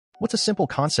What's a simple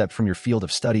concept from your field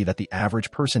of study that the average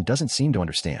person doesn't seem to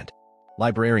understand?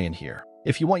 Librarian here.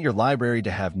 If you want your library to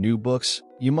have new books,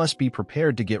 you must be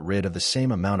prepared to get rid of the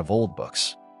same amount of old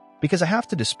books. Because I have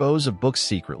to dispose of books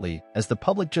secretly, as the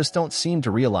public just don't seem to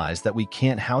realize that we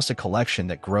can't house a collection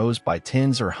that grows by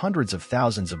tens or hundreds of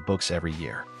thousands of books every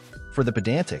year. For the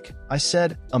pedantic, I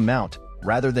said amount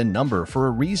rather than number for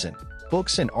a reason.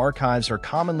 Books and archives are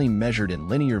commonly measured in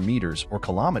linear meters or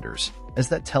kilometers, as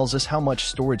that tells us how much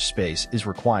storage space is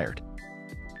required.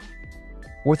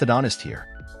 Orthodontist here.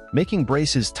 Making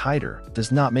braces tighter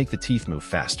does not make the teeth move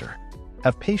faster.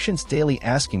 Have patients daily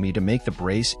asking me to make the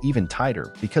brace even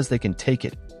tighter because they can take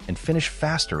it and finish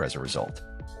faster as a result.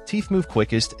 Teeth move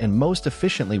quickest and most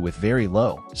efficiently with very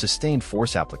low, sustained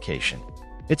force application.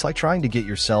 It's like trying to get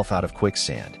yourself out of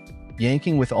quicksand.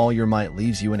 Yanking with all your might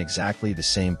leaves you in exactly the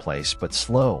same place, but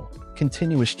slow,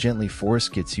 continuous gently force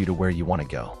gets you to where you want to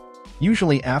go.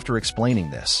 Usually after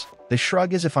explaining this, they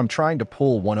shrug as if I'm trying to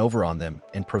pull one over on them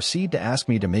and proceed to ask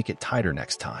me to make it tighter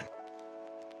next time.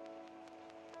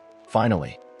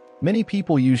 Finally, many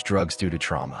people use drugs due to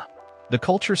trauma. The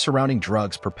culture surrounding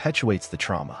drugs perpetuates the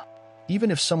trauma.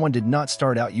 Even if someone did not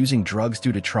start out using drugs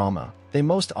due to trauma, they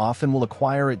most often will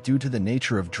acquire it due to the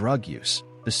nature of drug use,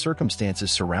 the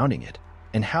circumstances surrounding it,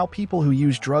 and how people who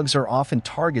use drugs are often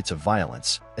targets of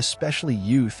violence, especially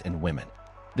youth and women.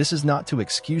 This is not to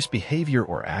excuse behavior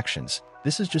or actions.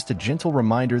 This is just a gentle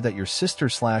reminder that your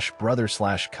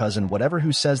sister/brother/cousin, whatever,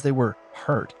 who says they were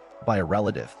hurt by a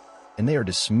relative, and they are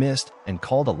dismissed and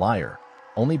called a liar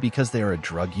only because they are a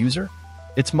drug user,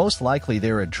 it's most likely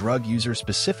they're a drug user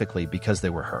specifically because they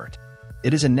were hurt.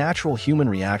 It is a natural human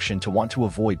reaction to want to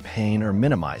avoid pain or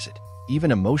minimize it, even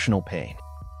emotional pain.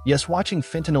 Yes, watching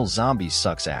fentanyl zombies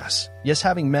sucks ass. Yes,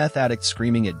 having meth addicts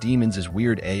screaming at demons is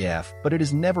weird AF, but it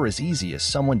is never as easy as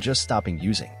someone just stopping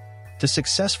using. To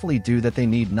successfully do that, they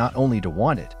need not only to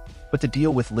want it, but to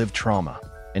deal with lived trauma,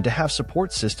 and to have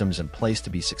support systems in place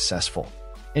to be successful.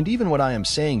 And even what I am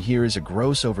saying here is a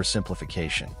gross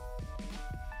oversimplification.